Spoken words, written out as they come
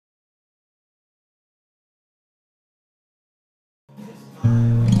There's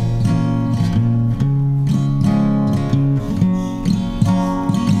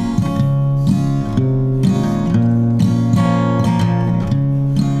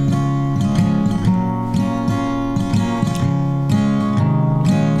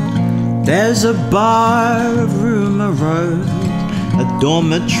a bar of Rumour Road, a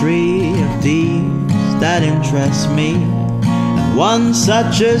dormitory of deeds that interests me, and one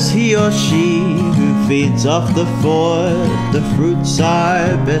such as he or she who feeds off the ford. The fruits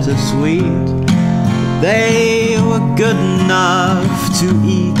are bittersweet, they were good enough to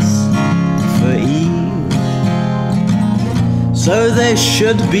eat for Eve, so they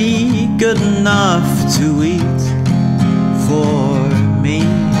should be good enough to eat for me.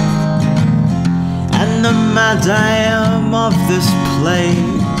 And the madame of this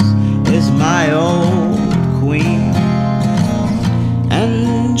place is my old queen,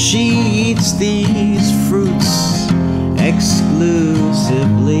 and she eats these fruits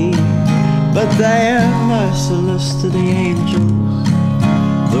exclusively, but they are merciless to the angels,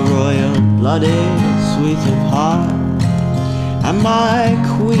 the royal blooded, sweet of heart. And my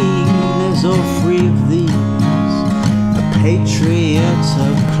queen is all free of these, a patriot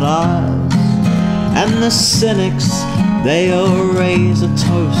of class. And the cynics, they all raise a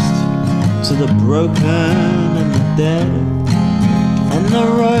toast to the broken and the dead, and the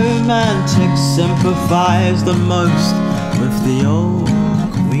romantics sympathize the most with the old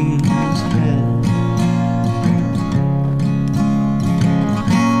queen's head.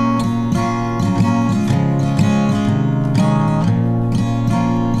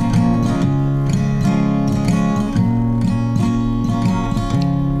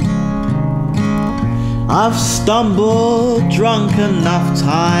 I've stumbled drunk enough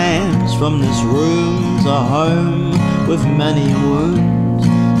times from this room to home with many wounds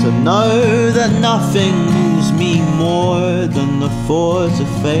to know that nothing moves me more than the force of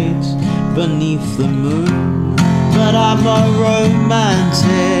fate beneath the moon. But I'm a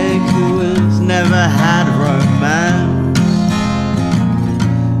romantic who has never had romance,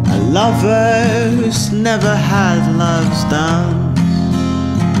 a lover who's never had love's dance.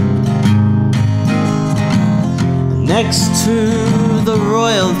 Next to the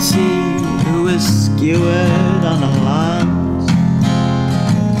royalty who is skewered on a lance,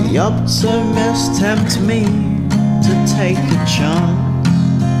 the optimists tempt me to take a chance,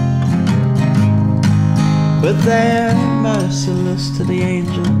 but they're merciless to the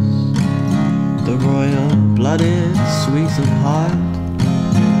angels, the royal blooded, sweet of heart.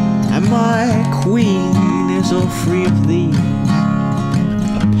 And my queen is all free of these,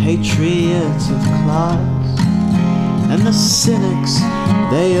 a patriot of class. And the cynics,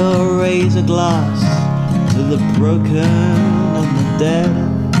 they all raise a glass to the broken and the dead,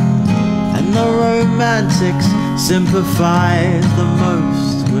 and the romantics sympathize the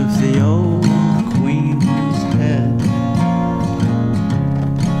most with the old